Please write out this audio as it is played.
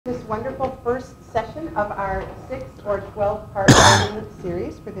wonderful first session of our 6 or 12-part learning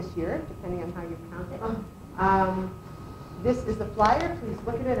series for this year, depending on how you count it. This is the flyer. Please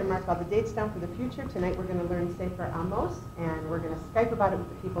look at it and mark all the dates down for the future. Tonight we're going to learn Sefer Amos, and we're going to Skype about it with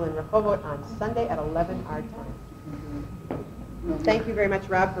the people in Rechovot on Sunday at 11 our time. Thank you very much,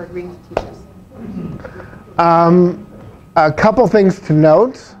 Rob, for agreeing to teach us. A couple things to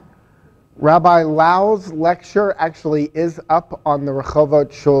note. Rabbi Lau's lecture actually is up on the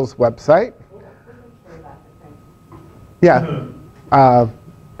Rechovot Shul's website. Yeah,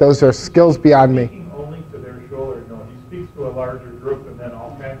 those are skills beyond me. Speaking only to their shul, or no? He speaks to a larger group and then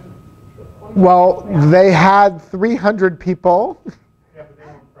all kinds of shul. Well, they had 300 people. Yeah, but they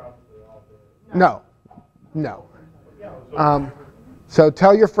weren't probably all there. No. Yeah, So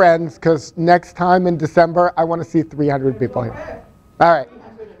tell your friends, because next time in December, I want to see 300 people here. All right.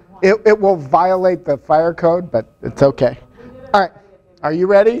 It will violate the fire code, but it's okay. All right. Are you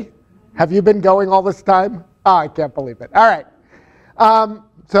ready? Have you been going all this time? Oh, I can't believe it. All right.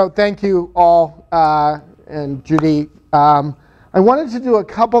 So thank you all, and Judy. I wanted to do a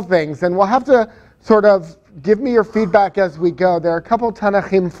couple things, and we'll have to sort of give me your feedback as we go. There are a couple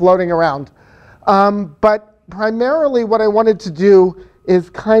Tanakhim floating around. But primarily what I wanted to do is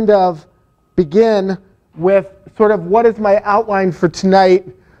kind of begin with sort of what is my outline for tonight.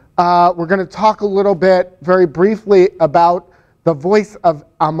 We're going to talk a little bit, very briefly, about the voice of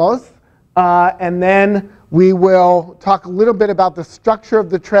Amos, and then we will talk a little bit about the structure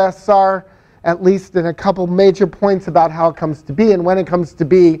of the Treyasar, at least in a couple major points about how it comes to be and when it comes to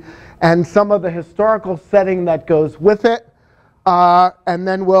be, and some of the historical setting that goes with it, and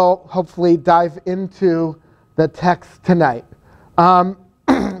then we'll hopefully dive into the text tonight.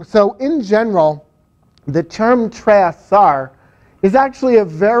 So in general, the term Treyasar is actually a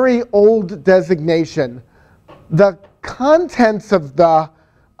very old designation. The contents of the,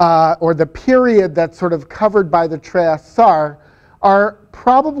 or the period that's sort of covered by the Treyasar are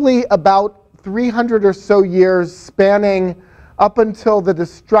probably about 300 or so years, spanning up until the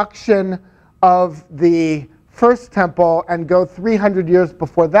destruction of the first temple and go 300 years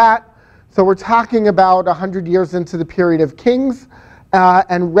before that. So we're talking about 100 years into the period of kings,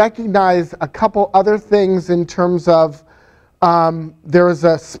 and recognize a couple other things in terms of there is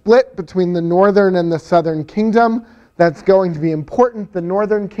a split between the northern and the southern kingdom that's going to be important. The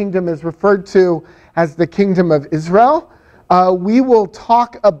northern kingdom is referred to as the kingdom of Israel. We will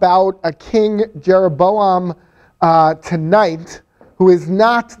talk about a king, Jeroboam, tonight, who is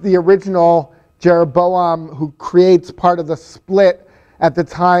not the original Jeroboam who creates part of the split at the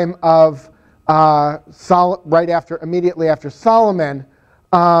time of immediately after Solomon,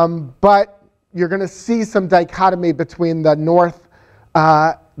 but you're going to see some dichotomy between the north,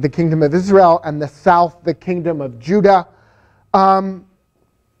 the kingdom of Israel, and the south, the kingdom of Judah. The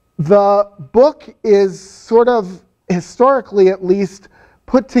book is sort of, historically at least,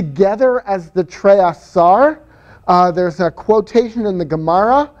 put together as the Treyasar. There's a quotation in the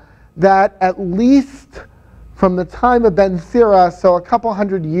Gemara that at least from the time of Ben Sira, so a couple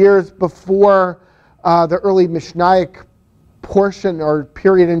hundred years before the early Mishnaic portion or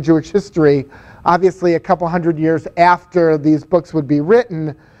period in Jewish history, obviously a couple hundred years after these books would be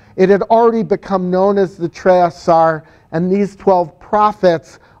written, it had already become known as the Treyasar, and these 12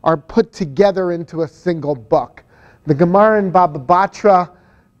 prophets are put together into a single book. The Gemara in Baba Batra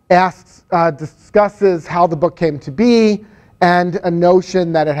discusses how the book came to be, and a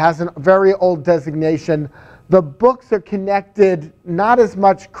notion that it has a very old designation. The books are connected not as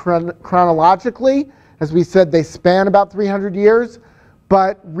much chronologically. As we said, they span about 300 years,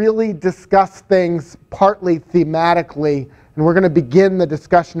 but really discuss things partly thematically. And we're going to begin the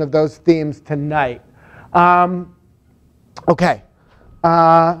discussion of those themes tonight. Okay.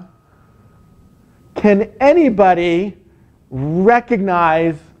 Can anybody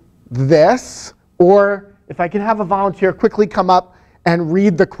recognize this? Or if I can have a volunteer quickly come up and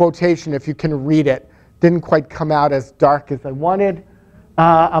read the quotation, if you can read it. Didn't quite come out as dark as I wanted.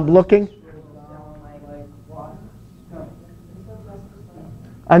 I'm looking.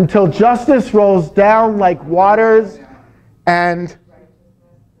 Until justice rolls down like waters and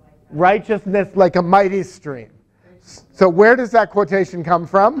righteousness like a mighty stream. So where does that quotation come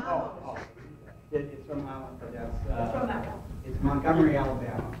from? It's from it's Montgomery,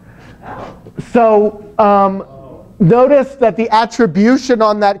 Alabama. So notice that the attribution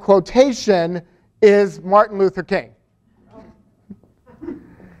on that quotation is Martin Luther King.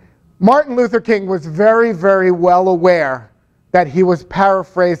 Martin Luther King was very, very well aware that he was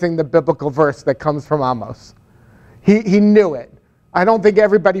paraphrasing the biblical verse that comes from Amos. He knew it. I don't think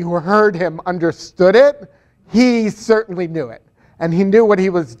everybody who heard him understood it. He certainly knew it. and he knew what he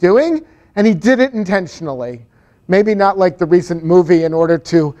was doing, and he did it intentionally. Maybe not like the recent movie in order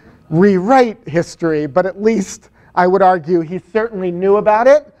to rewrite history, but at least I would argue he certainly knew about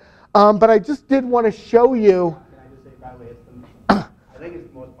it. But I just did want to show you. Can I just say, by the way, I think it's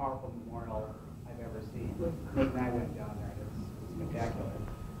the most powerful memorial I've ever seen. Nate and I went down there. It's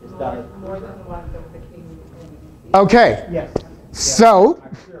spectacular. More than the one that the king. Okay. Yes. So.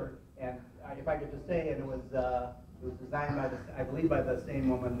 I'm sure. And if I could just say, and it was designed by I believe by the same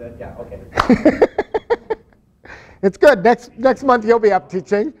woman that. Yeah. Okay. It's good. Next month you'll be up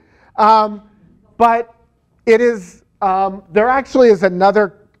teaching. But it is, there actually is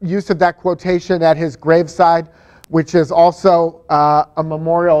another use of that quotation at his graveside, which is also a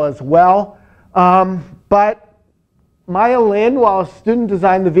memorial as well. But Maya Lin, while a student,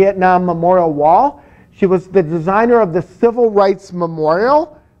 designed the Vietnam Memorial Wall. She was the designer of the Civil Rights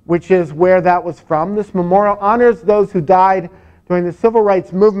Memorial, which is where that was from. This memorial honors those who died during the Civil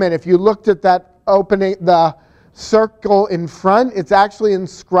Rights Movement. If you looked at that opening, the circle in front, it's actually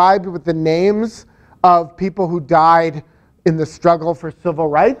inscribed with the names of people who died in the struggle for civil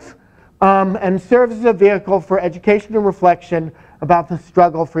rights, and serves as a vehicle for education and reflection about the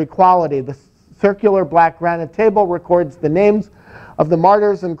struggle for equality. The circular black granite table records the names of the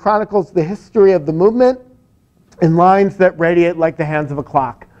martyrs and chronicles the history of the movement in lines that radiate like the hands of a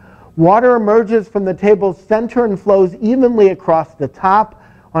clock. Water emerges from the table's center and flows evenly across the top.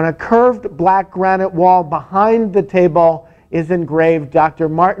 On a curved black granite wall behind the table is engraved Dr.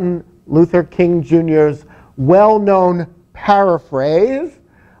 Martin Luther King Jr.'s well-known paraphrase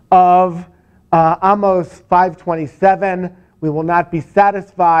of Amos 5:27. We will not be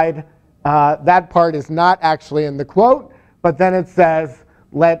satisfied. That part is not actually in the quote, but then it says,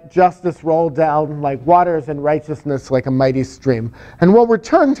 let justice roll down like waters and righteousness like a mighty stream. And we'll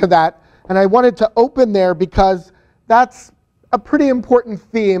return to that. And I wanted to open there because that's a pretty important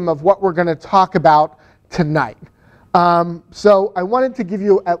theme of what we're going to talk about tonight. So I wanted to give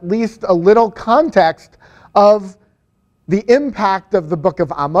you at least a little context of the impact of the book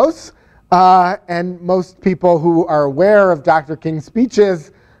of Amos. And most people who are aware of Dr. King's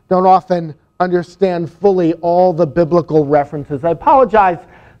speeches don't often understand fully all the biblical references. I apologize.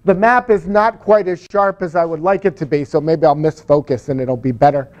 The map is not quite as sharp as I would like it to be, so maybe I'll misfocus and it'll be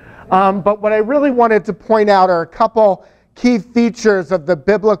better. But what I really wanted to point out are a couple key features of the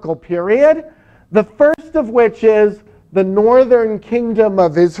biblical period. The first of which is the northern kingdom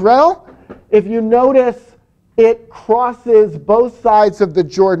of Israel. If you notice, it crosses both sides of the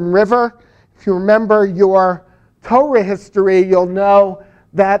Jordan River. If you remember your Torah history, you'll know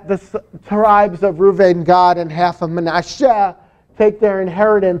that the tribes of Reuven, Gad, and half of Manasseh take their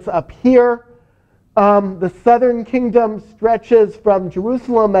inheritance up here. The southern kingdom stretches from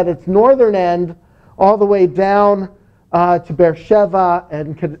Jerusalem at its northern end all the way down to Beersheba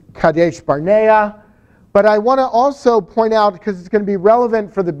and Kadesh Barnea. But I want to also point out, because it's going to be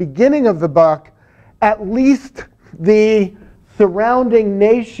relevant for the beginning of the book, at least the surrounding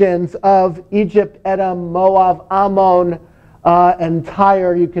nations of Egypt, Edom, Moab, Ammon, and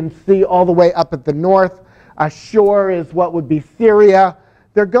Tyre, you can see all the way up at the north. Ashur is what would be Syria.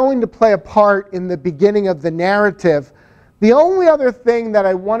 They're going to play a part in the beginning of the narrative. The only other thing that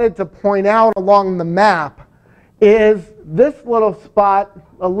I wanted to point out along the map is this little spot,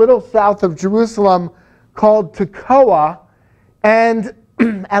 a little south of Jerusalem, called Tekoa. And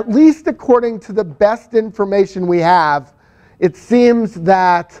at least according to the best information we have, it seems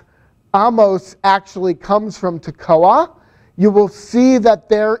that Amos actually comes from Tekoa. You will see that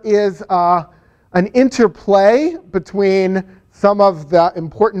there is an interplay between some of the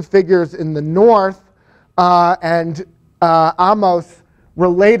important figures in the north and Amos,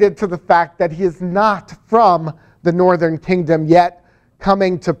 related to the fact that he is not from the northern kingdom, yet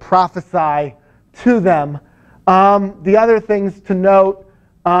coming to prophesy to them. The other things to note,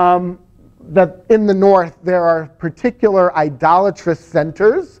 that in the north there are particular idolatrous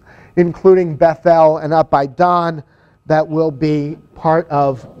centers, including Bethel and Up by Dan, that will be part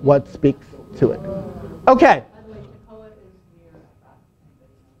of what speaks to it. Okay.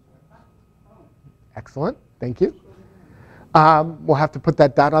 Excellent. Thank you. We'll have to put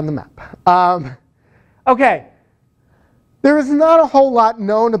that dot on the map. Okay. There is not a whole lot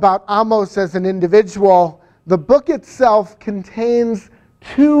known about Amos as an individual. The book itself contains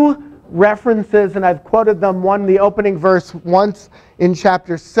two references, and I've quoted them, one in the opening verse, once in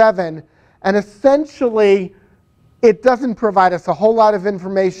chapter 7. And essentially, it doesn't provide us a whole lot of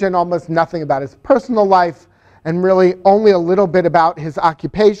information, almost nothing about his personal life, and really only a little bit about his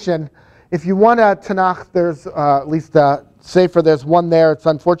occupation. If you want a Tanakh, there's at least a Sefer. There's one there. It's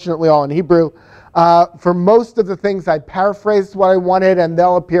unfortunately all in Hebrew. For most of the things, I paraphrased what I wanted, and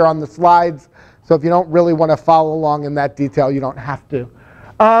they'll appear on the slides. So if you don't really want to follow along in that detail, you don't have to.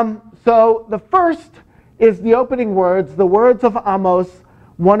 So the first is the opening words, the words of Amos,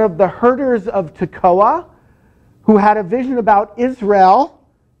 one of the herders of Tekoa, who had a vision about Israel,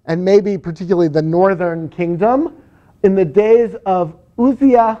 and maybe particularly the northern kingdom, in the days of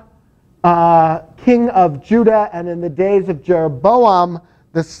Uzziah, king of Judah, and in the days of Jeroboam,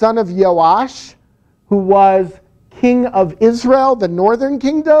 the son of Joash, who was king of Israel, the northern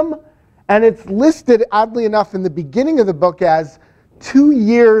kingdom. And it's listed, oddly enough, in the beginning of the book as 2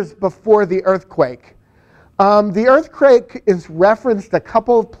 years before the earthquake. The earthquake is referenced a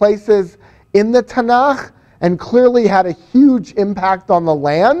couple of places in the Tanakh and clearly had a huge impact on the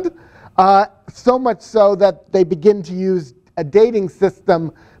land, so much so that they begin to use a dating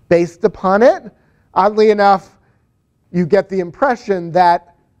system based upon it. Oddly enough, you get the impression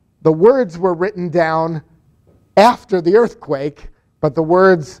that the words were written down after the earthquake, but the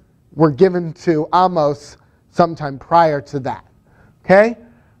words were given to Amos sometime prior to that. Okay?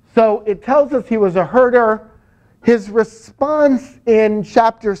 So it tells us he was a herder. His response in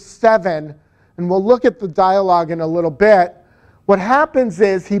chapter 7, and we'll look at the dialogue in a little bit, what happens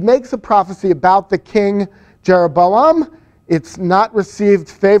is he makes a prophecy about the king Jeroboam. It's not received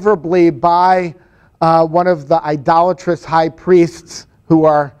favorably by one of the idolatrous high priests who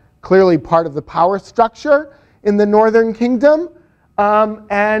are clearly part of the power structure in the northern kingdom.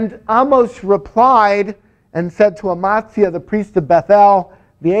 And Amos replied and said to Amaziah, the priest of Bethel,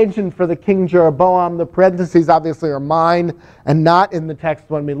 the agent for the king Jeroboam, the parentheses obviously are mine and not in the text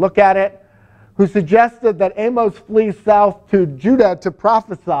when we look at it, who suggested that Amos flee south to Judah to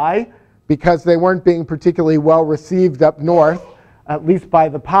prophesy because they weren't being particularly well received up north, at least by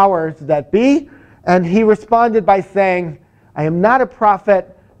the powers that be. And he responded by saying, I am not a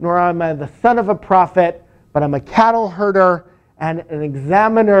prophet, nor am I the son of a prophet, but I'm a cattle herder and an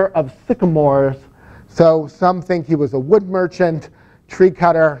examiner of sycamores. So some think he was a wood merchant, tree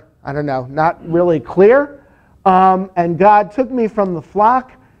cutter, I don't know, not really clear. And God took me from the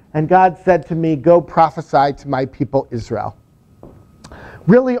flock, and God said to me, go prophesy to my people Israel.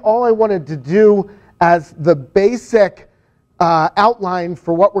 Really, all I wanted to do as the basic outline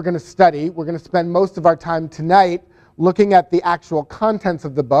for what we're going to study, we're going to spend most of our time tonight looking at the actual contents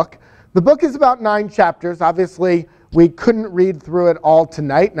of the book. The book is about 9 chapters. Obviously, we couldn't read through it all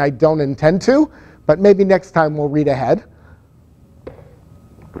tonight, and I don't intend to, but maybe next time we'll read ahead.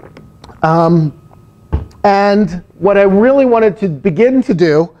 And what I really wanted to begin to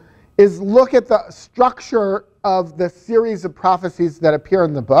do is look at the structure of the series of prophecies that appear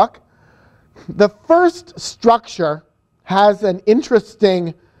in the book. The first structure has an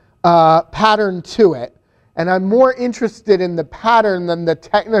interesting pattern to it, and I'm more interested in the pattern than the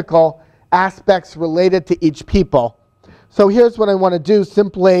technical aspects related to each people. So here's what I want to do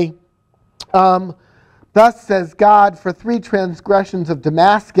simply. Thus says God, for 3 transgressions of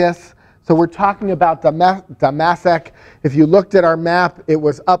Damascus. So we're talking about Damascus. If you looked at our map, it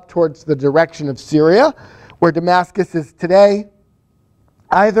was up towards the direction of Syria, where Damascus is today.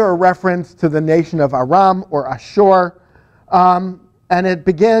 Either a reference to the nation of Aram or Ashur. And it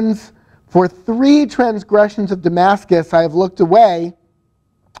begins, for 3 transgressions of Damascus I have looked away,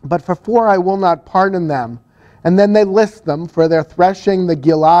 but for 4 I will not pardon them. And then they list them, for their threshing the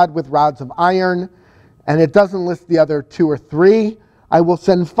Gilad with rods of iron, and it doesn't list the other 2 or 3. I will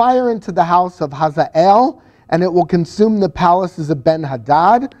send fire into the house of Hazael, and it will consume the palaces of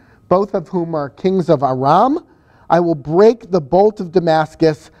Ben-Hadad, both of whom are kings of Aram. I will break the bolt of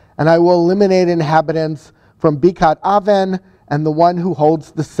Damascus, and I will eliminate inhabitants from Bikat Aven, and the one who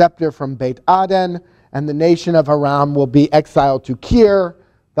holds the scepter from Beit Aden, and the nation of Aram will be exiled to Kir,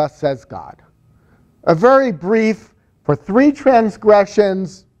 thus says God. A very brief, for 3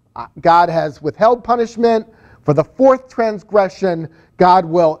 transgressions, God has withheld punishment. For the 4th transgression, God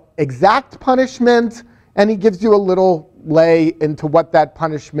will exact punishment, and he gives you a little lay into what that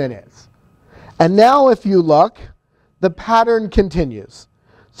punishment is. And now if you look, the pattern continues.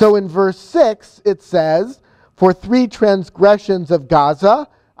 So in verse 6, it says, for 3 transgressions of Gaza,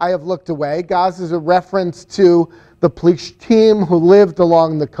 I have looked away. Gaza is a reference to the Plishtim who lived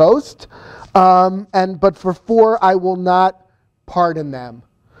along the coast. But for 4, I will not pardon them.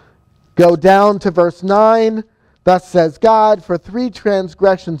 Go down to verse 9. Thus says God, for 3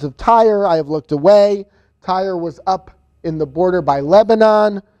 transgressions of Tyre I have looked away. Tyre was up in the border by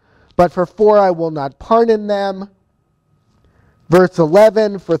Lebanon. But for 4 I will not pardon them. Verse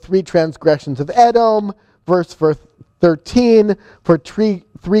 11, for 3 transgressions of Edom. Verse 13, for 3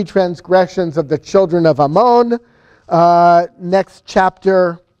 transgressions of the children of Ammon. next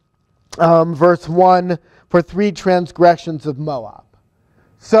chapter, verse 1, for 3 transgressions of Moab.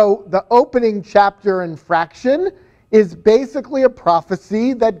 So the opening chapter and fraction is basically a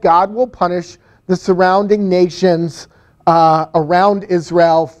prophecy that God will punish the surrounding nations around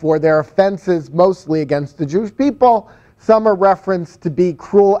Israel for their offenses, mostly against the Jewish people. Some are referenced to be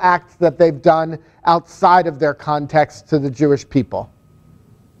cruel acts that they've done outside of their context to the Jewish people.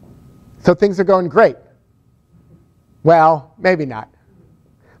 So things are going great. Well, maybe not.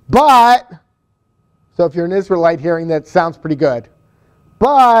 But, so if you're an Israelite hearing that, sounds pretty good.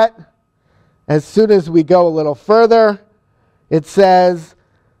 But, as soon as we go a little further, it says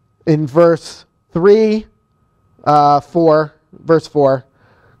in verse 4,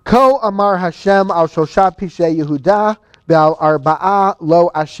 Ko amar Hashem al shosha pishei Yehuda ve'al arba'a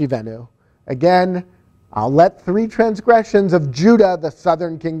lo ashivenu. Again, I'll let 3 transgressions of Judah, the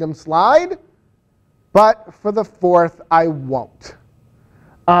southern kingdom, slide, but for the 4th I won't.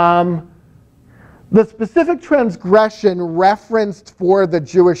 The specific transgression referenced for the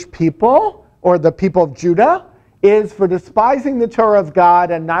Jewish people, or the people of Judah, is for despising the Torah of God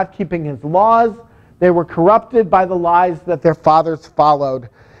and not keeping his laws. They were corrupted by the lies that their fathers followed.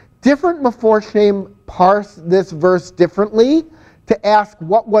 Different Meforshim parse this verse differently to ask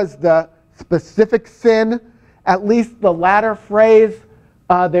what was the specific sin. At least the latter phrase,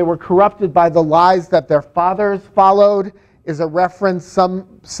 they were corrupted by the lies that their fathers followed, is a reference, some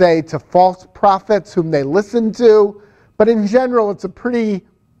say, to false prophets whom they listened to. But in general, it's a pretty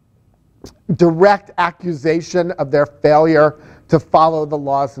direct accusation of their failure to follow the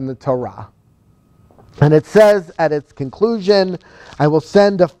laws in the Torah. And it says at its conclusion, I will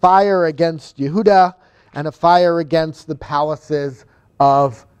send a fire against Yehuda and a fire against the palaces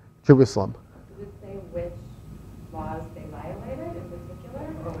of Jerusalem. Does it say which laws they violated in particular,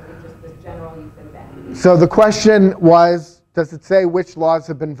 or was it just this general use of that? So the question was, does it say which laws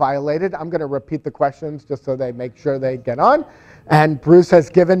have been violated? I'm going to repeat the questions just so they make sure they get on. And Bruce has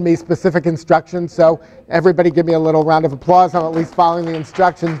given me specific instructions, so everybody give me a little round of applause. I'm at least following the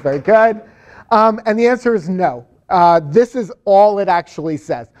instructions. Very good. And the answer is no. This is all it actually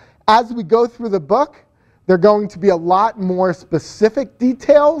says. As we go through the book, there are going to be a lot more specific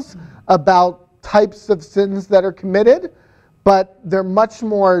details about types of sins that are committed, but they're much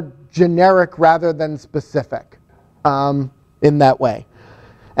more generic rather than specific in that way.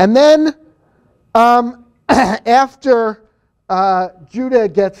 And then after Judah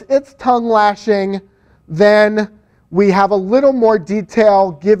gets its tongue lashing, then we have a little more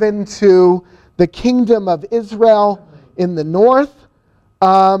detail given to the kingdom of Israel in the north.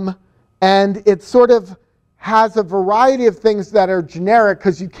 And it sort of has a variety of things that are generic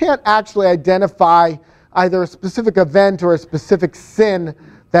because you can't actually identify either a specific event or a specific sin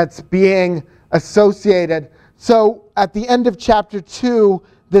that's being associated. So at the end of chapter 2,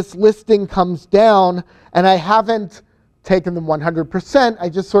 this listing comes down, and I haven't taken them 100%. I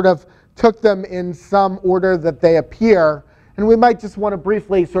just sort of took them in some order that they appear. And we might just want to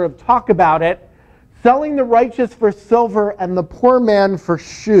briefly sort of talk about it. Selling the righteous for silver and the poor man for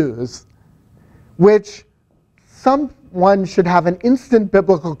shoes, which someone should have an instant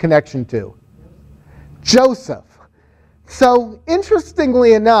biblical connection to. Joseph. So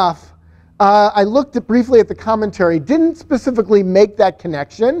interestingly enough, I looked briefly at the commentary, didn't specifically make that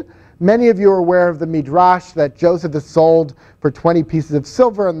connection. Many of you are aware of the Midrash that Joseph is sold for 20 pieces of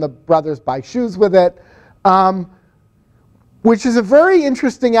silver and the brothers buy shoes with it, which is a very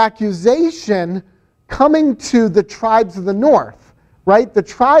interesting accusation coming to the tribes of the north, right? The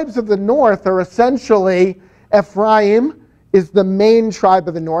tribes of the north are essentially, Ephraim is the main tribe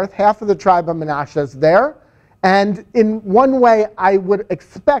of the north. Half of the tribe of Manasseh is there. And in one way, I would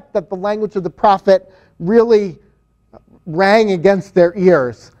expect that the language of the prophet really rang against their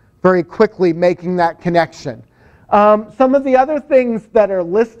ears very quickly, making that connection. Some of the other things that are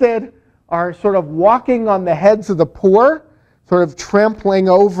listed are sort of walking on the heads of the poor, sort of trampling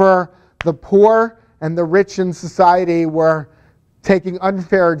over the poor, and the rich in society were taking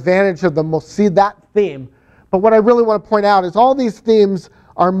unfair advantage of them. We'll see that theme. But what I really want to point out is all these themes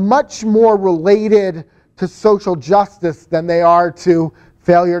are much more related to social justice than they are to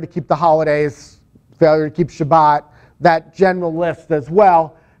failure to keep the holidays, failure to keep Shabbat, that general list as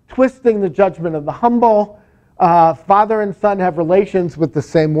well. Twisting the judgment of the humble. Father and son have relations with the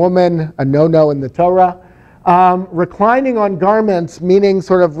same woman, a no-no in the Torah. Reclining on garments, meaning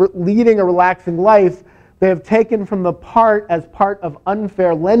sort of leading a relaxing life, they have taken from the part as part of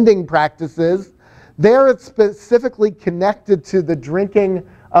unfair lending practices. There it's specifically connected to the drinking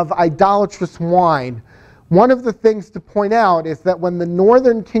of idolatrous wine. One of the things to point out is that when the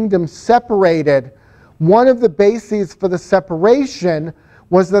northern kingdom separated, one of the bases for the separation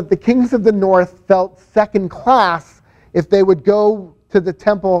was that the kings of the north felt second class if they would go to the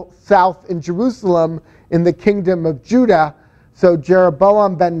temple south in Jerusalem in the kingdom of Judah. So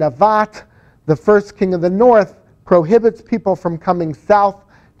Jeroboam ben Nevat, the first king of the north, prohibits people from coming south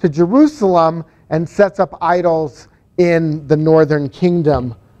to Jerusalem and sets up idols in the northern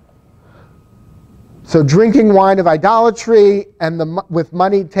kingdom. So drinking wine of idolatry and with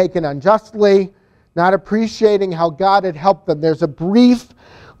money taken unjustly, not appreciating how God had helped them. There's a brief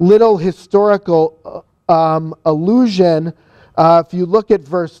little historical allusion. If you look at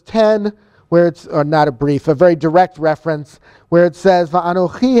verse 10, where it's, or not a brief, a very direct reference, where it says,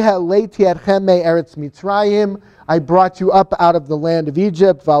 "Va'anochi ha'leiti etchem me'eretz Mitzrayim," I brought you up out of the land of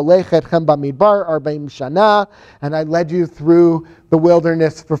Egypt, "Va'alech etchem bamidbar 40 shana," and I led you through the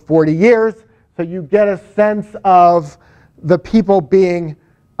wilderness for 40 years. So you get a sense of the people being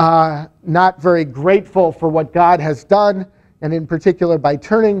not very grateful for what God has done, and in particular by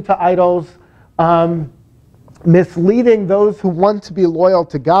turning to idols, misleading those who want to be loyal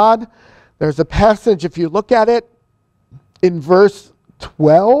to God. There's a passage, if you look at it, in verse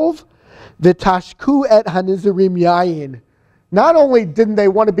 12, "V'tashku et hanizarim yayin." Not only didn't they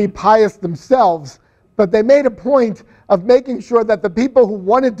want to be pious themselves, but they made a point of making sure that the people who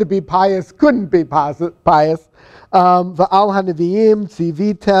wanted to be pious couldn't be pious. V'al hanaviim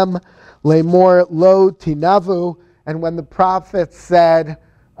tzivitem lemor lo tinavu. And when the prophets said,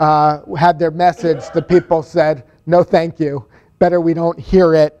 had their message, the people said, "No, thank you. Better we don't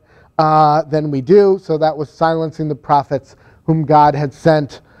hear it than we do." So that was silencing the prophets whom God had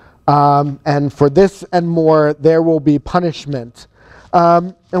sent. And for this and more, there will be punishment.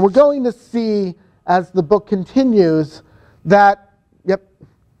 And we're going to see, as the book continues, that, yep.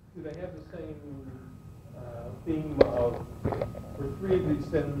 Do they have the same theme of, for 3 of these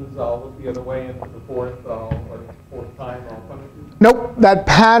sins, I'll look the other way, and for the fourth time, I'll punish you? Nope, that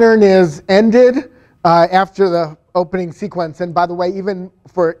pattern is ended after the opening sequence. And by the way, even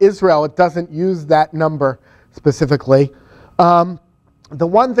for Israel, it doesn't use that number specifically. The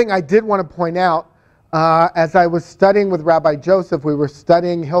one thing I did want to point out, as I was studying with Rabbi Joseph, we were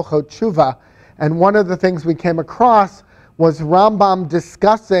studying Hilchot Tshuva, and one of the things we came across was Rambam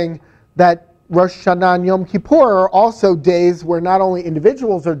discussing that Rosh Hashanah and Yom Kippur are also days where not only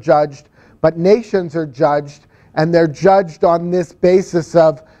individuals are judged, but nations are judged, and they're judged on this basis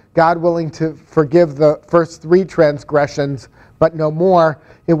of God willing to forgive the first 3 transgressions, but no more.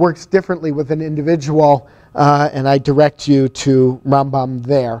 It works differently with an individual, and I direct you to Rambam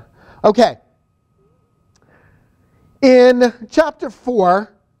there. Okay. In chapter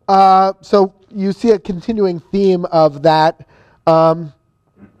 4, so you see a continuing theme of that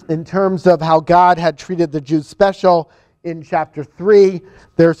in terms of how God had treated the Jews special. In chapter 3,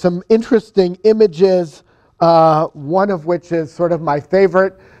 there's some interesting images, one of which is sort of my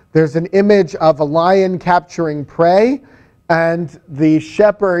favorite. There's an image of a lion capturing prey, and the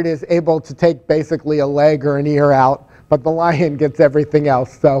shepherd is able to take basically a leg or an ear out, but the lion gets everything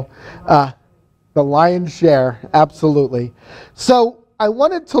else. So the lion's share, absolutely. So I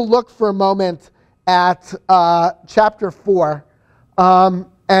wanted to look for a moment at chapter 4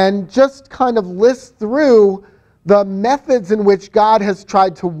 and just kind of list through the methods in which God has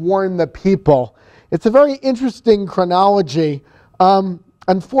tried to warn the people. It's a very interesting chronology.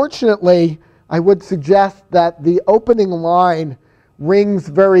 Unfortunately, I would suggest that the opening line rings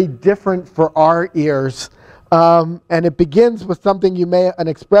very different for our ears. And it begins with something an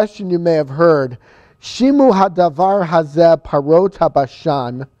expression you may have heard. Shimu hadavar hazeh parot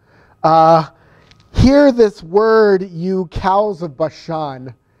habashan. Hear this word, you cows of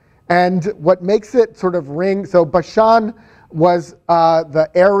Bashan. And what makes it sort of ring, so Bashan was the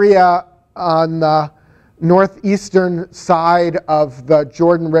area on the northeastern side of the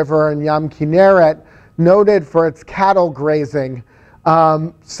Jordan River and Yam Kinneret, noted for its cattle grazing.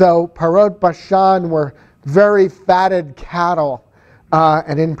 So Parot Bashan were very fatted cattle,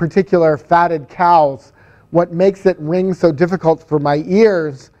 and in particular fatted cows. What makes it ring so difficult for my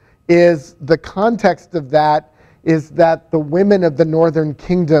ears is the context of that is that the women of the northern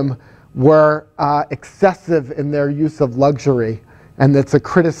kingdom were excessive in their use of luxury, and it's a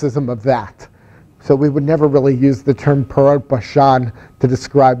criticism of that. So we would never really use the term Parot Bashan to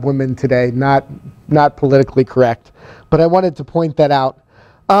describe women today, not politically correct. But I wanted to point that out.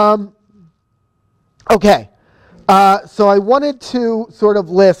 Okay, so I wanted to sort of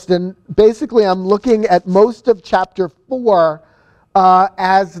list, and basically I'm looking at most of chapter 4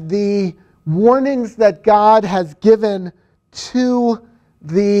 as the warnings that God has given to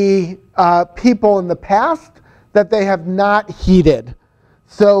the people in the past that they have not heeded.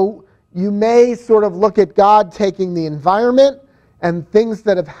 So you may sort of look at God taking the environment and things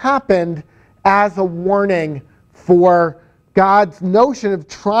that have happened as a warning for God's notion of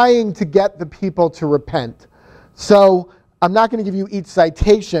trying to get the people to repent. So I'm not going to give you each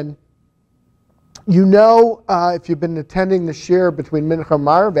citation. You know, if you've been attending the shir between Mincha and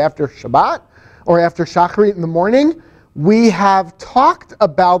Marav after Shabbat or after Shacharit in the morning, we have talked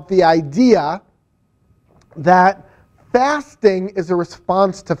about the idea that fasting is a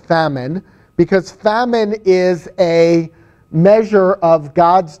response to famine, because famine is a measure of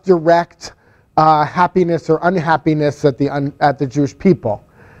God's direct happiness or unhappiness at the Jewish people.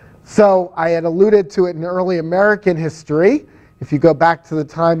 So I had alluded to it in early American history. If you go back to the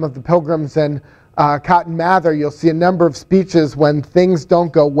time of the Pilgrims and Cotton Mather, you'll see a number of speeches when things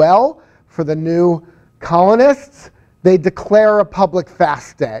don't go well for the new colonists. They declare a public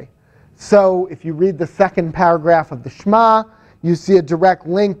fast day. So if you read the second paragraph of the Shema, you see a direct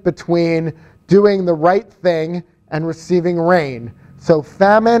link between doing the right thing and receiving rain. So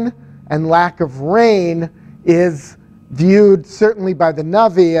famine and lack of rain is viewed certainly by the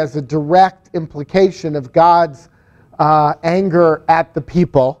Navi as a direct implication of God's anger at the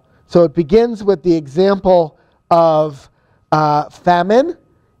people. So it begins with the example of famine.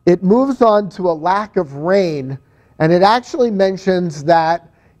 It moves on to a lack of rain, and it actually mentions that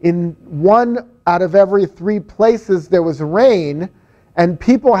in 1 out of every 3 places there was rain, and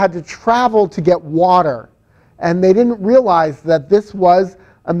people had to travel to get water. And they didn't realize that this was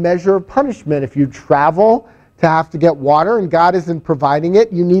a measure of punishment. If you travel to have to get water and God isn't providing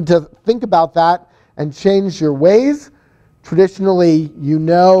it, you need to think about that and change your ways. Traditionally, you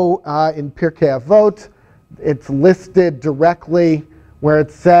know, in Pirkei Avot, it's listed directly where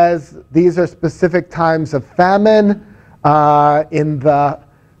it says these are specific times of famine in the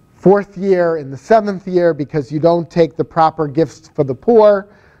 4th year, in the 7th year, because you don't take the proper gifts for the poor.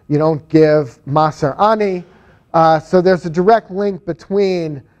 You don't give Maser Ani. So there's a direct link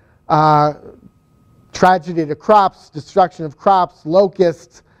between tragedy to crops, destruction of crops,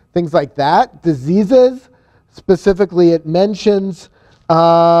 locusts, things like that. Diseases, specifically it mentions,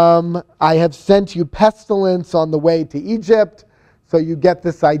 I have sent you pestilence on the way to Egypt. So you get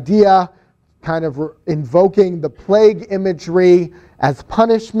this idea, kind of invoking the plague imagery as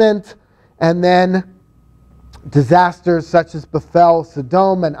punishment. And then disasters such as befell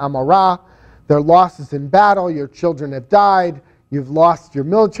Sodom and Amorah. Their losses in battle, your children have died, you've lost your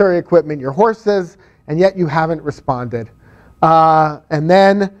military equipment, your horses, and yet you haven't responded. And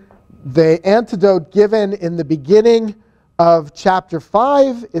then the antidote given in the beginning of chapter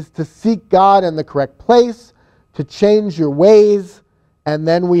 5 is to seek God in the correct place, to change your ways. And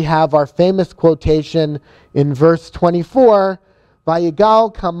then we have our famous quotation in verse 24,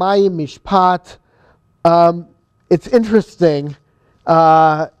 Vayigal kamayim mishpat. It's interesting.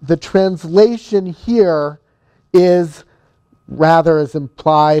 The translation here is, rather as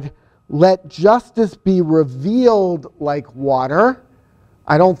implied, let justice be revealed like water.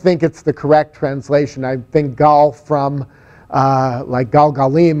 I don't think it's the correct translation. I think gal from like gal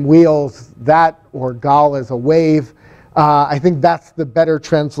galim, wheels, that, or gal is a wave. I think that's the better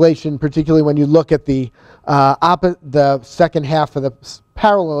translation, particularly when you look at the second half of the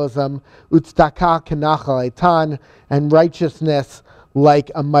parallelism, utzdaka kenachal etan, and righteousness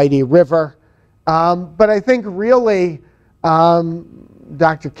like a mighty river. But I think really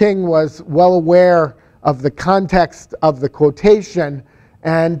Dr. King was well aware of the context of the quotation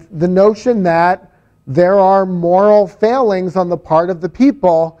and the notion that there are moral failings on the part of the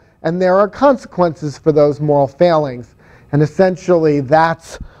people and there are consequences for those moral failings. And essentially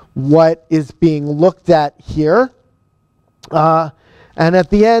that's what is being looked at here. And at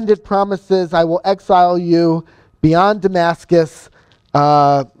the end it promises, I will exile you beyond Damascus,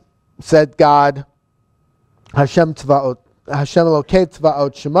 said God, Hashem Tzvaot, Hashem Elokei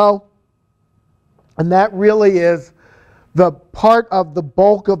Tzvaot Shemo. And that really is the part of the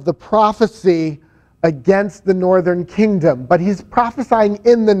bulk of the prophecy against the northern kingdom. But he's prophesying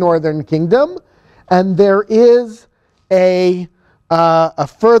in the northern kingdom, and there is a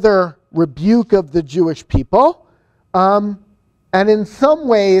further rebuke of the Jewish people. And in some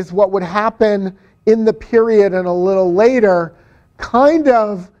ways, what would happen in the period and a little later kind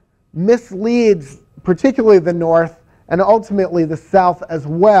of misleads particularly the north and ultimately the south as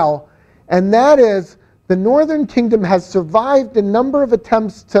well. And that is, the northern kingdom has survived a number of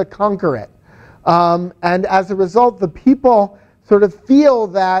attempts to conquer it. And as a result, the people sort of feel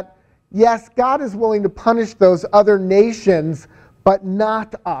that, yes, God is willing to punish those other nations, but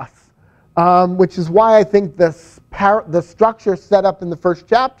not us. Which is why I think the structure set up in the first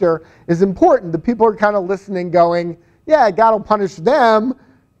chapter is important. The people are kind of listening, going, yeah, God will punish them.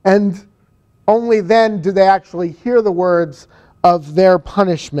 and only then do they actually hear the words of their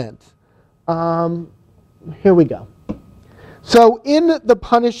punishment. Here we go. So in the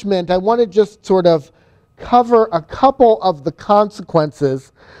punishment, I want to just sort of cover a couple of the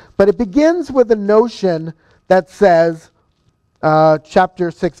consequences, but it begins with a notion that says,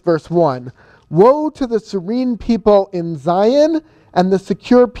 chapter 6, verse 1, woe to the serene people in Zion and the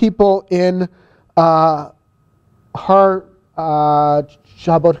secure people in Bahar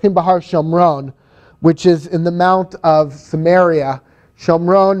Shomron, which is in the Mount of Samaria,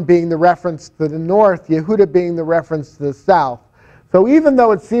 Shomron being the reference to the north, Yehuda being the reference to the south. So even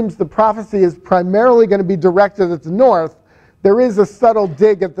though it seems the prophecy is primarily going to be directed at the north, there is a subtle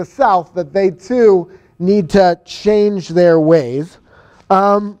dig at the south that they too need to change their ways.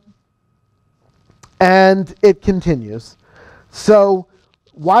 And it continues. So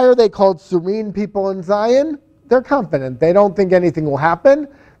why are they called serene people in Zion? They're confident. They don't think anything will happen.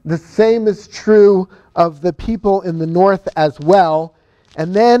 The same is true of the people in the north as well.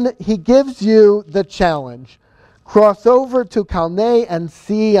 And then he gives you the challenge. Cross over to Calneh and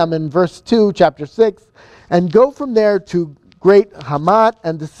see, I'm in verse 2, chapter 6, and go from there to Great Hamat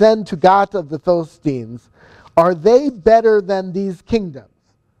and descend to Gath of the Philistines. Are they better than these kingdoms?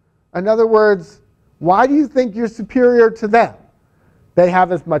 In other words, why do you think you're superior to them? They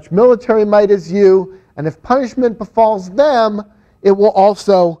have as much military might as you, and if punishment befalls them, it will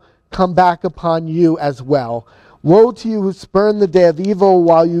also come back upon you as well. Woe to you who spurn the day of evil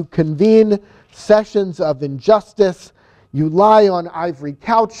while you convene sessions of injustice. You lie on ivory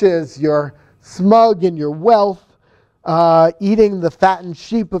couches, you're smug in your wealth, eating the fattened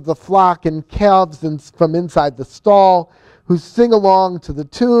sheep of the flock and calves from inside the stall, who sing along to the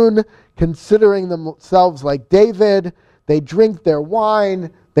tune, considering themselves like David. They drink their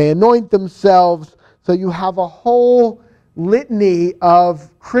wine, they anoint themselves. So you have a whole litany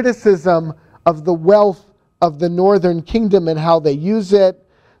of criticism of the wealth of the northern kingdom and how they use it.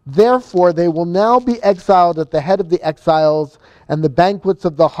 Therefore, they will now be exiled at the head of the exiles, and the banquets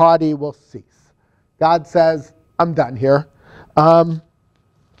of the haughty will cease. God says, I'm done here. And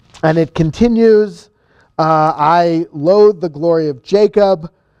it continues, I loathe the glory of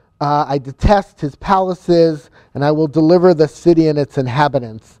Jacob, I detest his palaces, and I will deliver the city and its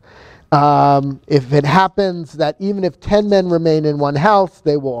inhabitants. If it happens that even if 10 men remain in one house,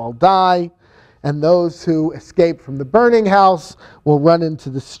 they will all die. And those who escape from the burning house will run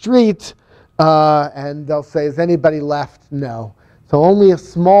into the street, and they'll say, is anybody left? No. So only a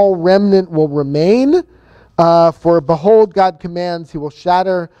small remnant will remain. For behold, God commands, he will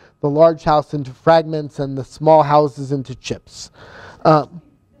shatter the large house into fragments and the small houses into chips. This is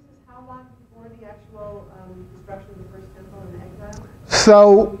how long before the actual destruction of the first temple and the exile?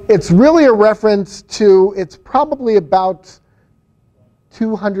 So it's really a reference to, it's probably about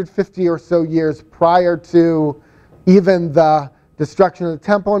 250 or so years prior to even the destruction of the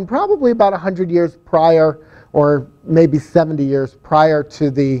temple, and probably about 100 years prior, or maybe 70 years prior to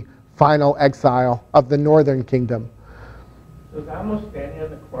the final exile of the northern kingdom. So is Amos standing on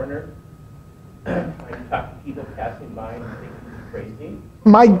the corner trying to talk to people passing by and thinking he's crazy?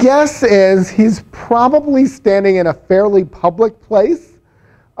 My guess is he's probably standing in a fairly public place,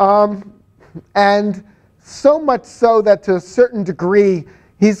 and so much so that to a certain degree,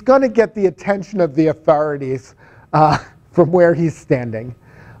 he's going to get the attention of the authorities from where he's standing.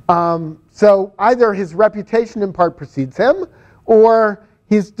 So either his reputation in part precedes him, or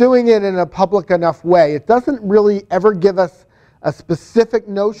he's doing it in a public enough way. It doesn't really ever give us a specific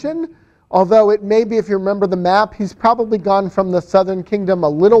notion, although it may be, if you remember the map, he's probably gone from the southern kingdom a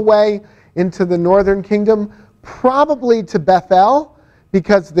little way into the northern kingdom, probably to Bethel,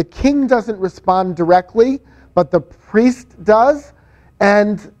 because the king doesn't respond directly, but the priest does.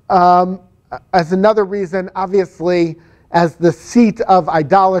 And as another reason, obviously, as the seat of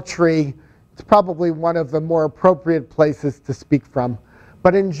idolatry, it's probably one of the more appropriate places to speak from.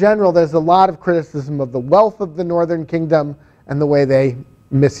 But in general, there's a lot of criticism of the wealth of the northern kingdom and the way they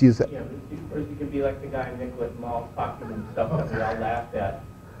misuse it. Yeah, but you can be like the guy Nicholas Mall talking and stuff that we all laughed at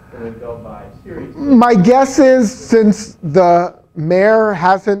when we go by. Seriously. My guess is, since the mayor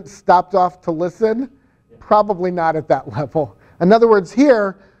hasn't stopped off to listen, probably not at that level. In other words,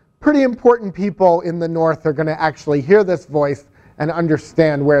 here, pretty important people in the north are going to actually hear this voice and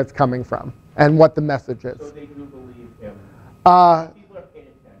understand where it's coming from and what the message is. So they do believe him. People are paying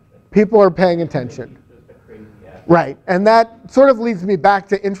attention. People are paying attention. Just a crazy ass. Right, and that sort of leads me back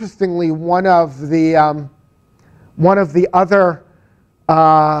to, interestingly, one of the other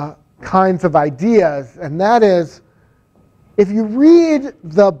kinds of ideas, and that is, if you read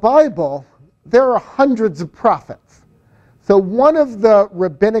the Bible, there are hundreds of prophets. So one of the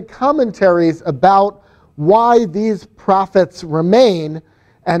rabbinic commentaries about why these prophets remain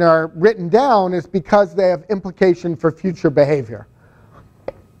and are written down is because they have implication for future behavior.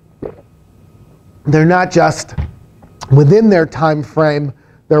 They're not just within their time frame,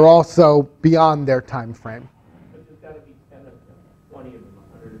 they're also beyond their time frame. But there's got to be 10 of them, 20 of them,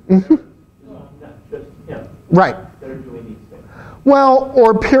 100 of them. Not just him. Right. That are doing these things. Well,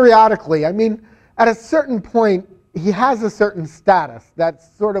 or periodically. I mean, at a certain point, he has a certain status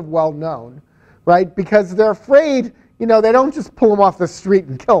that's sort of well known, right? Because they're afraid, they don't just pull him off the street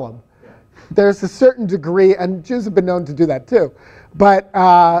and kill him. There's a certain degree, and Jews have been known to do that too, but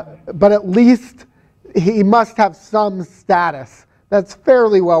at least he must have some status that's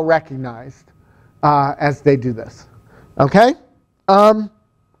fairly well recognized as they do this. Okay?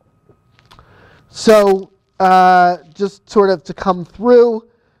 So just sort of to come through,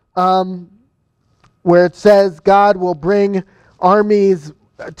 where it says God will bring armies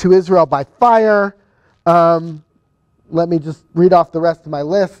to Israel by fire. Let me just read off the rest of my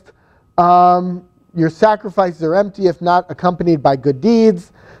list. Your sacrifices are empty if not accompanied by good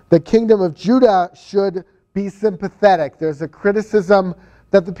deeds. The kingdom of Judah should be sympathetic. There's a criticism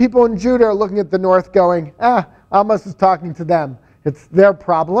that the people in Judah are looking at the north going, Amos is talking to them. It's their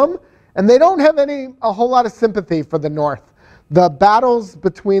problem. And they don't have a whole lot of sympathy for the north. The battles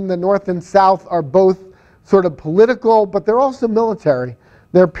between the north and south are both sort of political, but they're also military.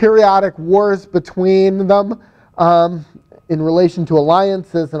 There are periodic wars between them in relation to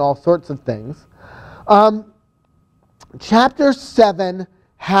alliances and all sorts of things. Chapter 7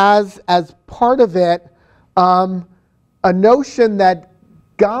 has, as part of it, a notion that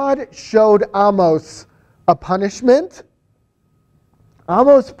God showed Amos a punishment.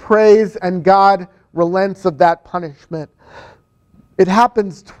 Amos prays and God relents of that punishment. It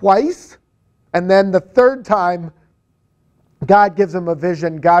happens twice, and then the third time God gives him a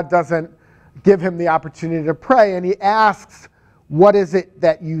vision. God doesn't give him the opportunity to pray, and he asks, what is it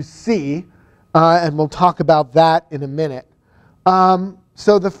that you see? And we'll talk about that in a minute.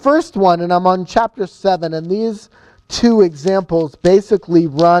 So the first one, and I'm on chapter 7, and these two examples basically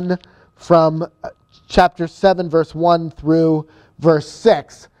run from chapter 7, verse 1 through verse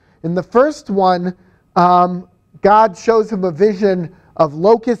 6. In the first one, God shows him a vision of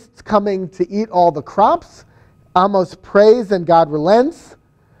locusts coming to eat all the crops. Amos prays and God relents.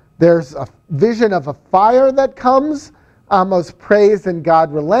 There's a vision of a fire that comes. Amos prays and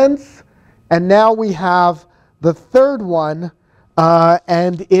God relents. And now we have the third one,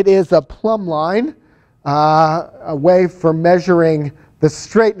 and it is a plumb line, a way for measuring the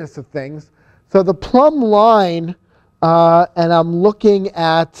straightness of things. So the plumb line, and I'm looking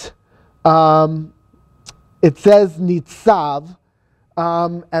at, it says Nitzav,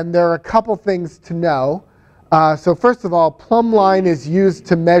 and there are a couple things to know. So first of all, plumb line is used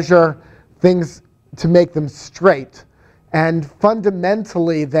to measure things to make them straight. And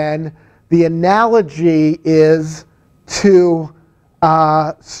fundamentally then, the analogy is to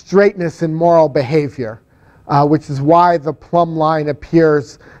straightness in moral behavior, which is why the plumb line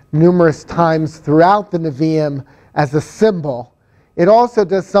appears numerous times throughout the Nevi'im as a symbol. It also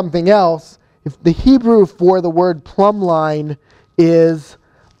does something else. If the Hebrew for the word plumb line is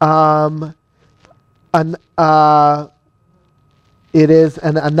it is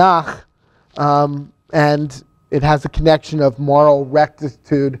an anach, and it has a connection of moral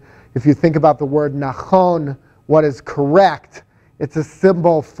rectitude. If you think about the word nachon, what is correct, it's a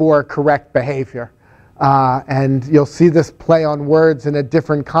symbol for correct behavior. And you'll see this play on words in a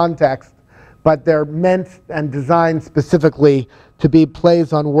different context, but they're meant and designed specifically to be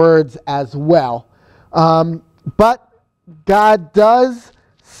plays on words as well. But God does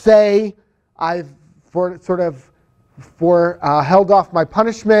say, I've held off my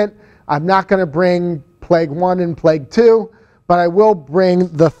punishment. I'm not going to bring plague 1 and plague 2, but I will bring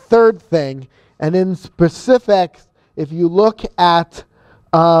the third thing. And in specific, if you look at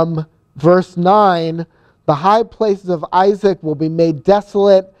verse 9, the high places of Isaac will be made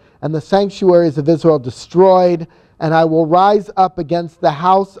desolate, and the sanctuaries of Israel destroyed, and I will rise up against the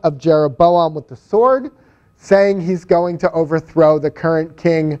house of Jeroboam with the sword, saying he's going to overthrow the current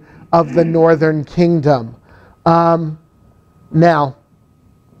king of the northern kingdom. Now,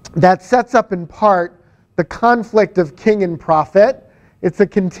 that sets up in part the conflict of king and prophet. It's a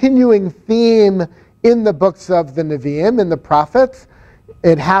continuing theme in the books of the Nevi'im, in the prophets.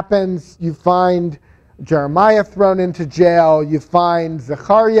 It happens, you find Jeremiah thrown into jail, you find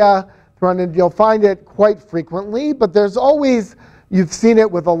Zechariah thrown in, you'll find it quite frequently, but there's always, you've seen it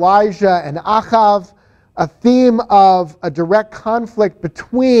with Elijah and Achav, a theme of a direct conflict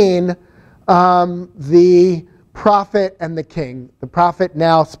between the prophet and the king. The prophet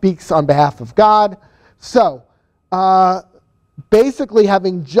now speaks on behalf of God. So, basically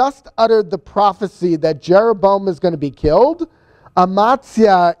having just uttered the prophecy that Jeroboam is going to be killed,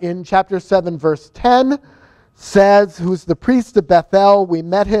 Amaziah in chapter 7 verse 10 says, who's the priest of Bethel, we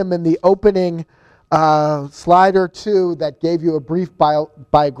met him in the opening slide or two that gave you a brief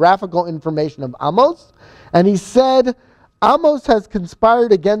biographical information of Amos, and he said, Amos has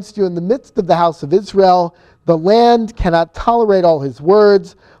conspired against you in the midst of the house of Israel. The land cannot tolerate all his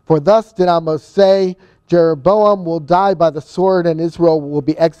words, for thus did Amos say, Jeroboam will die by the sword and Israel will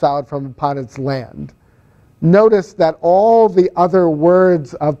be exiled from upon its land. Notice that all the other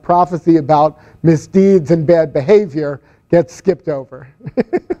words of prophecy about misdeeds and bad behavior get skipped over.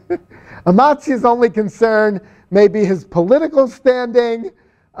 Amaziah's only concern may be his political standing,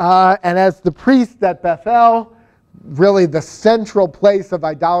 and as the priest at Bethel, really the central place of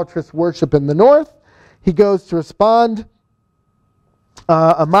idolatrous worship in the north, he goes to respond.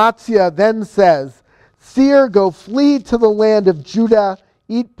 Amaziah then says, Seer, go flee to the land of Judah,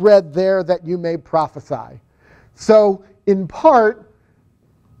 eat bread there that you may prophesy. So, in part,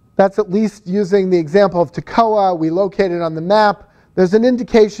 that's at least using the example of Tekoa, we located on the map, there's an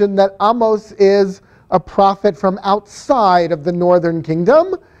indication that Amos is a prophet from outside of the northern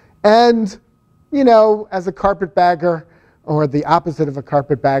kingdom, and, you know, as a carpetbagger, or the opposite of a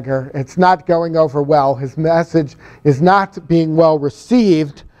carpetbagger, it's not going over well. His message is not being well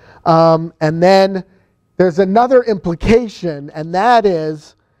received. And then there's another implication, and that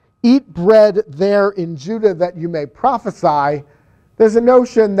is, eat bread there in Judah that you may prophesy. There's a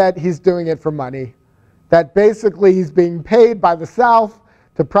notion that he's doing it for money, that basically he's being paid by the south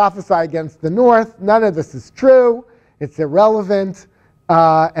to prophesy against the north. None of this is true. It's irrelevant,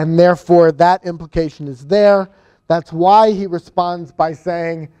 and therefore that implication is there. That's why he responds by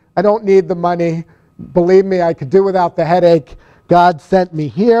saying, I don't need the money. Believe me, I could do without the headache. God sent me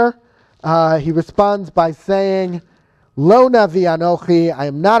here. He responds by saying, Lo navi anochi, I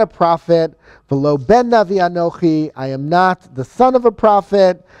am not a prophet. V'lo ben navi anochi, I am not the son of a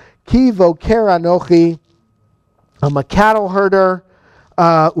prophet. Ki voker anochi, I'm a cattle herder.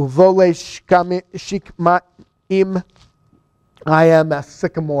 Uvole shikmaim, I am a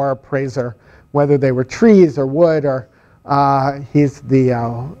sycamore praiser. Whether they were trees or wood, or he's the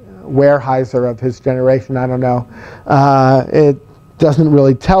Weyerhaeuser of his generation, I don't know. It doesn't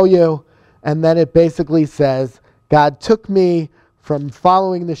really tell you. And then it basically says, God took me from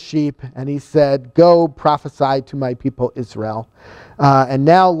following the sheep, and he said, go prophesy to my people Israel. And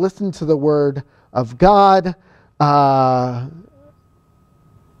now listen to the word of God.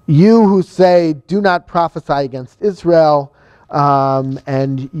 You who say, do not prophesy against Israel,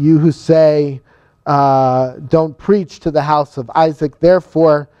 and you who say, don't preach to the house of Isaac.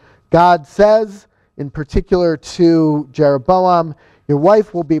 Therefore, God says, in particular to Jeroboam, your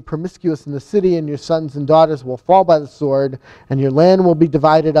wife will be promiscuous in the city, and your sons and daughters will fall by the sword, and your land will be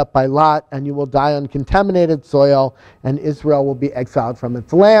divided up by lot, and you will die on contaminated soil, and Israel will be exiled from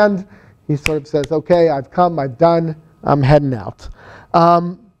its land. He sort of says, okay, I've come, I've done, I'm heading out.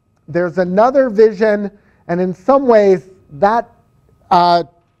 There's another vision, and in some ways, that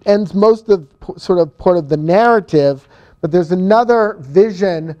ends most of part of the narrative, but there's another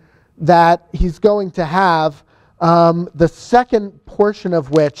vision that he's going to have, the second portion of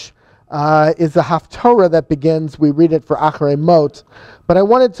which is a haftorah that begins, we read it for Acharei Mot. But I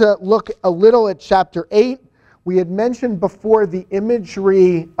wanted to look a little at chapter 8. We had mentioned before the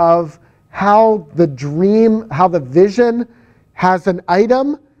imagery of how the dream, how the vision has an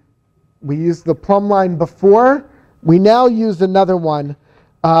item. We used the plumb line before. We now use another one.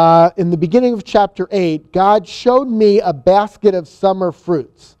 In the beginning of chapter 8, God showed me a basket of summer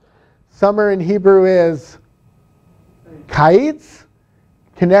fruits. Summer in Hebrew is kaitz,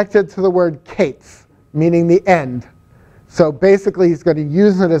 connected to the word kates, meaning the end. So basically he's going to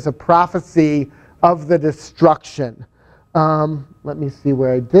use it as a prophecy of the destruction. Let me see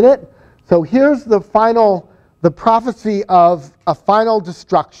where I did it. So here's the prophecy of a final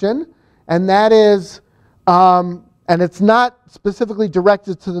destruction, and that is, and it's not specifically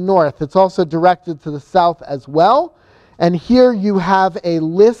directed to the north, it's also directed to the south as well. And here you have a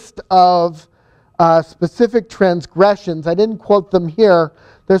list of specific transgressions. I didn't quote them here.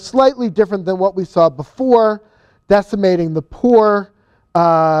 They're slightly different than what we saw before: decimating the poor,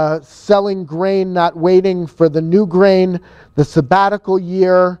 selling grain, not waiting for the new grain, the sabbatical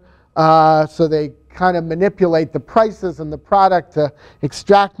year, so they kind of manipulate the prices and the product to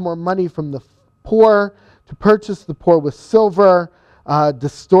extract more money from the poor, to purchase the poor with silver,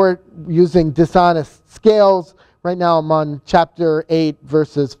 distort using dishonest scales. Right now I'm on chapter 8,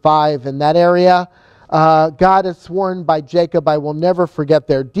 verses 5 in that area. God has sworn by Jacob, I will never forget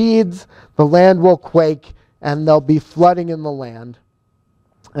their deeds. The land will quake, and there'll be flooding in the land.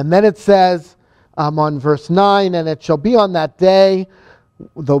 And then it says on verse 9, and it shall be on that day,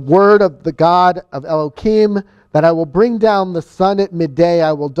 the word of the God of Elohim, that I will bring down the sun at midday.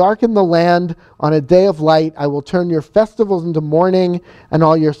 I will darken the land on a day of light. I will turn your festivals into mourning and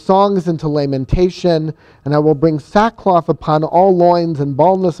all your songs into lamentation. And I will bring sackcloth upon all loins and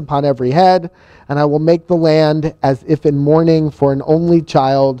baldness upon every head. And I will make the land as if in mourning for an only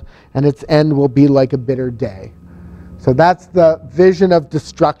child, and its end will be like a bitter day. So that's the vision of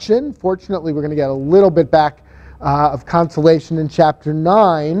destruction. Fortunately, we're going to get a little bit back of consolation in chapter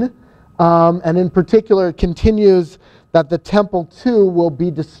 9. And in particular, it continues that the temple too will be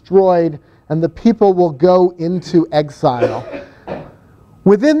destroyed and the people will go into exile.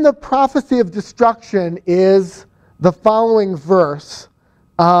 Within the prophecy of destruction is the following verse.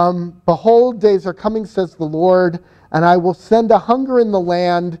 Behold, days are coming, says the Lord, and I will send a hunger in the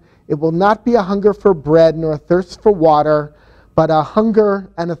land. It will not be a hunger for bread nor a thirst for water, but a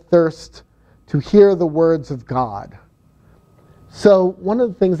hunger and a thirst to hear the words of God. So one of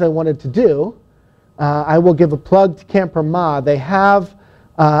the things I wanted to do, I will give a plug to Camp Berman. They have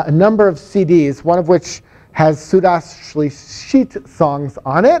a number of CDs, one of which has Sudas Shlishit songs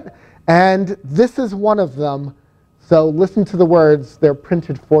on it, and this is one of them. So listen to the words. They're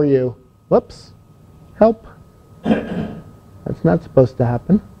printed for you. Whoops. Help. That's not supposed to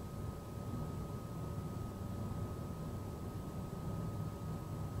happen.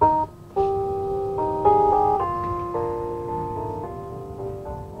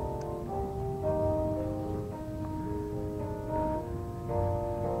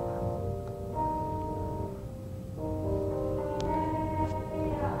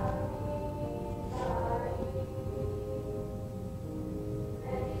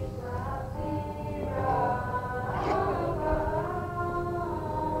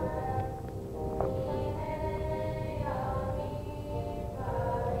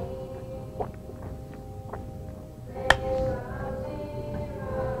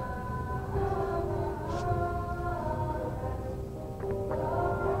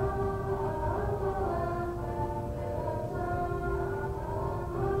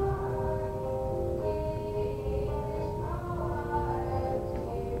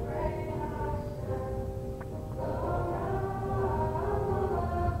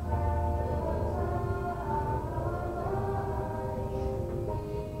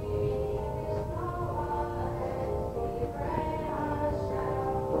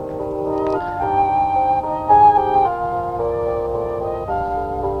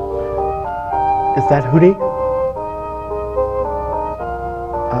 Is that Hootie?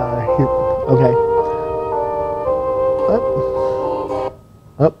 Okay.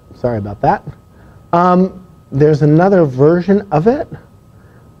 Oh, sorry about that. There's another version of it.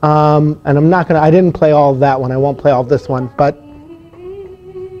 And I didn't play all of that one. I won't play all of this one, but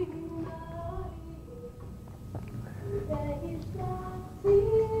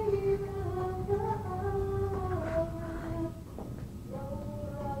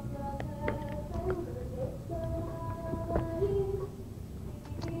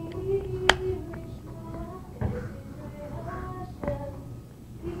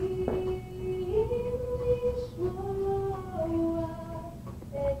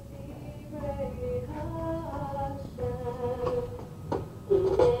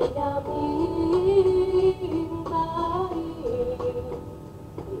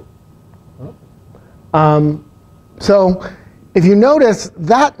so if you notice,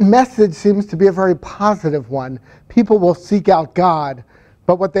 that message seems to be a very positive one. People will seek out God,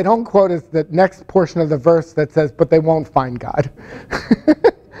 but what they don't quote is the next portion of the verse that says, but they won't find God.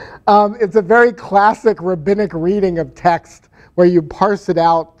 It's a very classic rabbinic reading of text where you parse it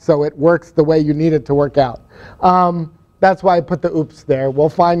out so it works the way you need it to work out. That's why I put the oops there. We'll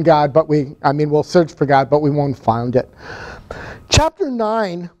find God, but we'll search for God, but we won't find it. Chapter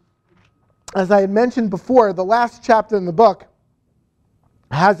 9, as I had mentioned before, the last chapter in the book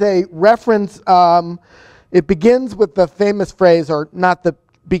has a reference. It begins with the famous phrase, or not the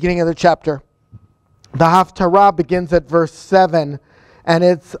beginning of the chapter. The Haftarah begins at verse 7, and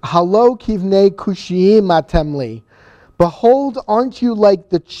it's Halo kivnei kushiyim atem li. Behold, aren't you like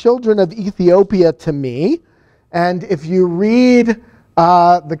the children of Ethiopia to me? And if you read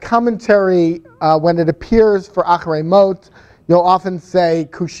the commentary when it appears for Acharei Mot, you'll often say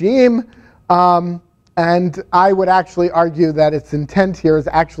kushiyim. And I would actually argue that its intent here is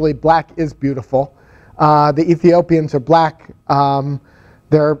actually black is beautiful. The Ethiopians are black.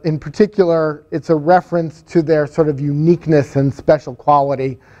 They're, in particular, it's a reference to their sort of uniqueness and special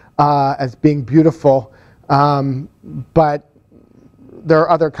quality. as being beautiful, but there are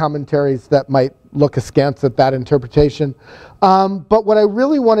other commentaries that might look askance at that interpretation. But what I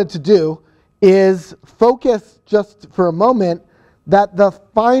really wanted to do is focus just for a moment that the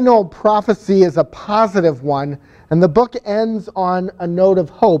final prophecy is a positive one, and the book ends on a note of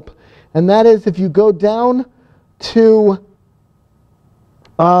hope. And that is, if you go down to,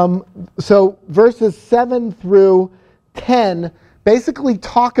 so verses 7 through 10 basically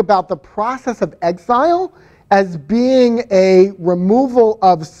talk about the process of exile as being a removal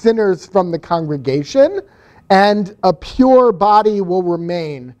of sinners from the congregation, and a pure body will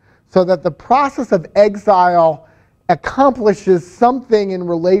remain. So that the process of exile accomplishes something in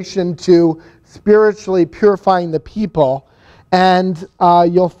relation to spiritually purifying the people. And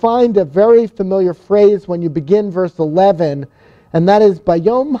you'll find a very familiar phrase when you begin verse 11, and that is,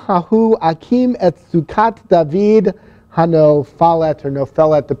 Bayom hahu akim et sukat David hano falet or no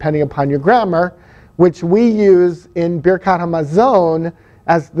felet, depending upon your grammar, which we use in Birkat HaMazon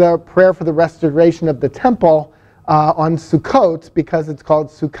as the prayer for the restoration of the temple on Sukkot, because it's called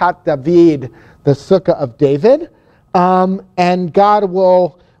Sukkot David, the Sukkah of David. And God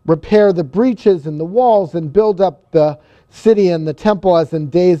will repair the breaches in the walls and build up the city and the temple as in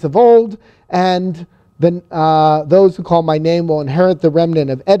days of old. And then those who call my name will inherit the remnant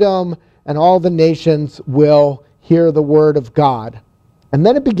of Edom, and all the nations will hear the word of God. And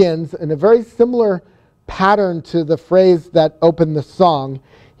then it begins in a very similar pattern to the phrase that opened the song.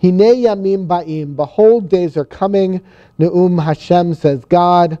 Hinei yamim ba'im, behold, days are coming, Ne'um Hashem, says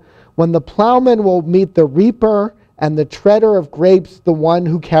God, when the plowman will meet the reaper, and the treader of grapes, the one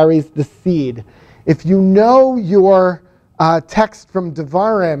who carries the seed. If you know your text from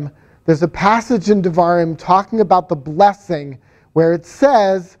Devarim, there's a passage in Devarim talking about the blessing where it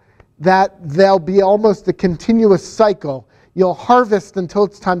says that there'll be almost a continuous cycle. You'll harvest until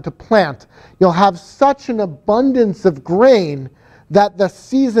it's time to plant. You'll have such an abundance of grain that the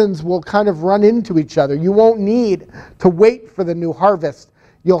seasons will kind of run into each other. You won't need to wait for the new harvest.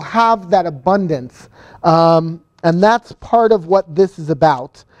 You'll have that abundance. And that's part of what this is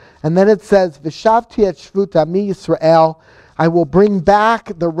about. And then it says, V'shavti et shvut ami Yisrael, I will bring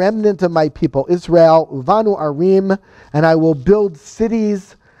back the remnant of my people Israel, uvanu arim, and I will build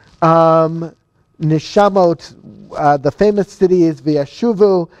cities, nishamot, the famous cities,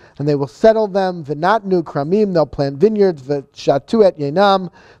 v'yashuvu, and they will settle them, v'natnu kramim, they'll plant vineyards, v'shatu et yenam,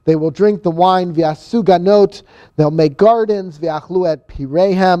 they will drink the wine, v'yasu ganot, they'll make gardens, v'achlu et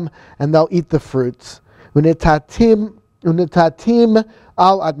pirehem, and they'll eat the fruits. Unitatim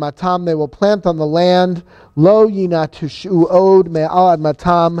al admatam, they will plant on the land. Lo yinatushu od me al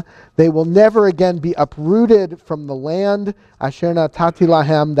admatam, they will never again be uprooted from the land. Asher natati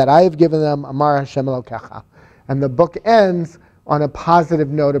lahem, that I have given them. Amar Hashem Elokecha. And the book ends on a positive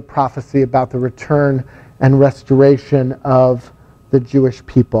note of prophecy about the return and restoration of the Jewish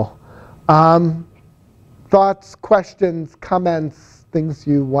people. Thoughts, questions, comments, things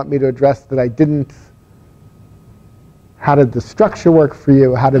you want me to address that I didn't? How did the structure work for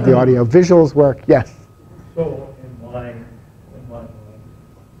you? How did the audio visuals work? Yes? So in my mind,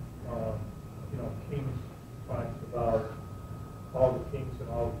 Kings talks about all the kings and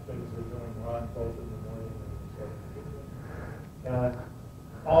all the things they're doing wrong, both in the morning and the evening. And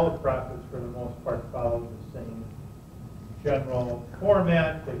all the prophets, for the most part, follow the same general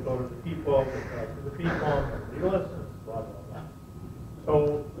format. They go to the people, they talk to the people, nobody listens, blah, blah, blah.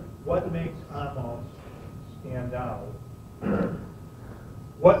 So what makes Amos stand out?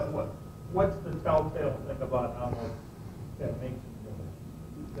 What's the telltale thing about Amos that makes it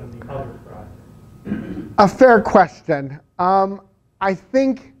different than the other prophets? A fair question. I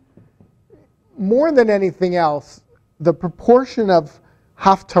think more than anything else, the proportion of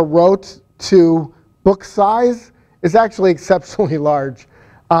haftarot to book size is actually exceptionally large.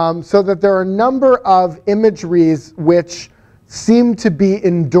 So that there are a number of imageries which seem to be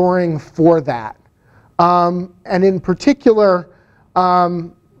enduring for that. And in particular,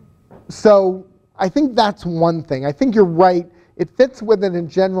 so I think that's one thing. I think you're right. It fits within a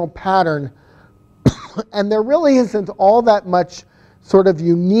general pattern. And there really isn't all that much sort of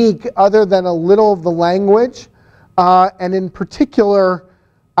unique other than a little of the language. And in particular,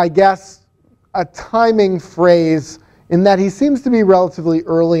 I guess, a timing phrase in that he seems to be relatively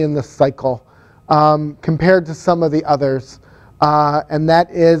early in the cycle compared to some of the others. And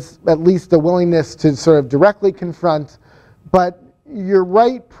that is at least a willingness to sort of directly confront. But you're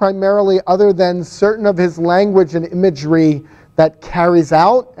right, primarily, other than certain of his language and imagery that carries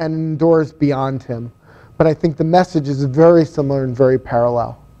out and endures beyond him. But I think the message is very similar and very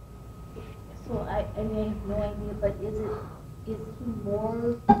parallel. So I may have no idea, but is he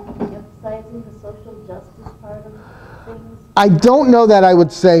more emphasizing the social justice part of things? I don't know that I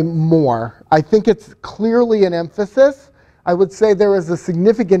would say more. I think it's clearly an emphasis. I would say there is a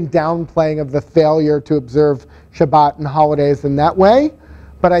significant downplaying of the failure to observe Shabbat and holidays in that way.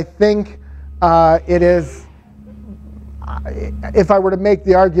 But I think it is, if I were to make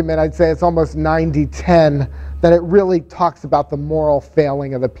the argument, I'd say it's almost 90-10, that it really talks about the moral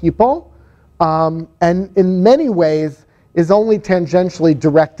failing of the people. And in many ways is only tangentially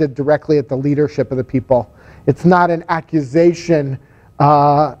directed directly at the leadership of the people. It's not an accusation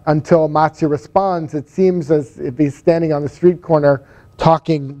until Matzia responds. It seems as if he's standing on the street corner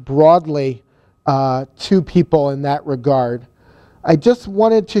talking broadly to people in that regard. I just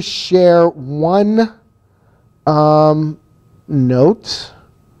wanted to share one note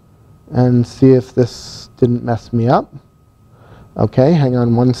and see if this didn't mess me up. Okay, hang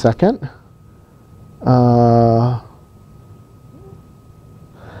on one second.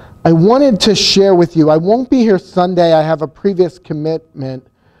 I wanted to share with you, I won't be here Sunday, I have a previous commitment,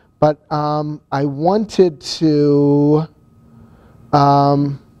 but I wanted to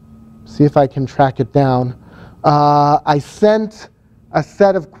see if I can track it down. I sent a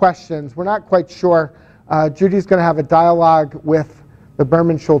set of questions. We're not quite sure. Judy's going to have a dialogue with the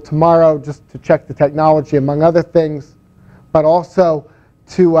Berman Shul tomorrow just to check the technology, among other things, but also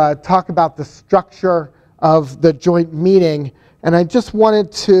to talk about the structure of the joint meeting. And I just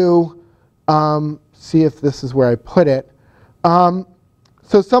wanted to see if this is where I put it.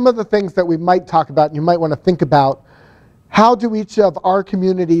 So some of the things that we might talk about and you might want to think about: how do each of our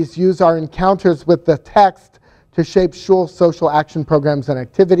communities use our encounters with the text to shape Shul social action programs and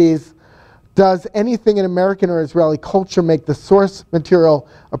activities? Does anything in American or Israeli culture make the source material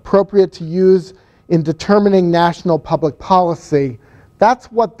appropriate to use in determining national public policy?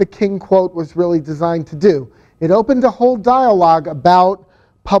 That's what the King quote was really designed to do. It opened a whole dialogue about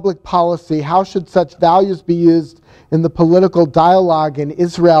public policy. How should such values be used in the political dialogue in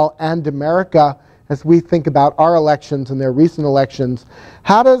Israel and America as we think about our elections and their recent elections?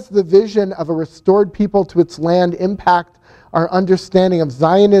 How does the vision of a restored people to its land impact our understanding of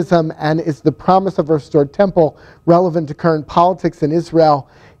Zionism, and is the promise of a restored temple relevant to current politics in Israel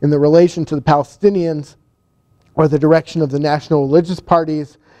in the relation to the Palestinians or the direction of the national religious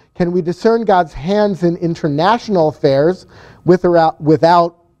parties? Can we discern God's hands in international affairs without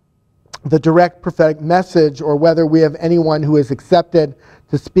the direct prophetic message, or whether we have anyone who is accepted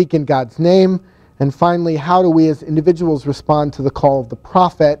to speak in God's name? And finally, how do we as individuals respond to the call of the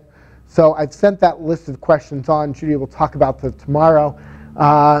prophet? So I've sent that list of questions on. Judy will talk about them tomorrow.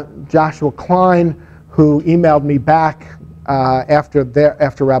 Joshua Klein, who emailed me back after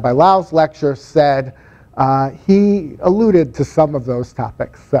Rabbi Lau's lecture, said he alluded to some of those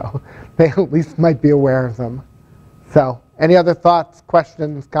topics, so they at least might be aware of them. So any other thoughts,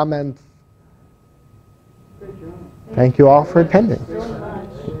 questions, comments? Thank you all for attending.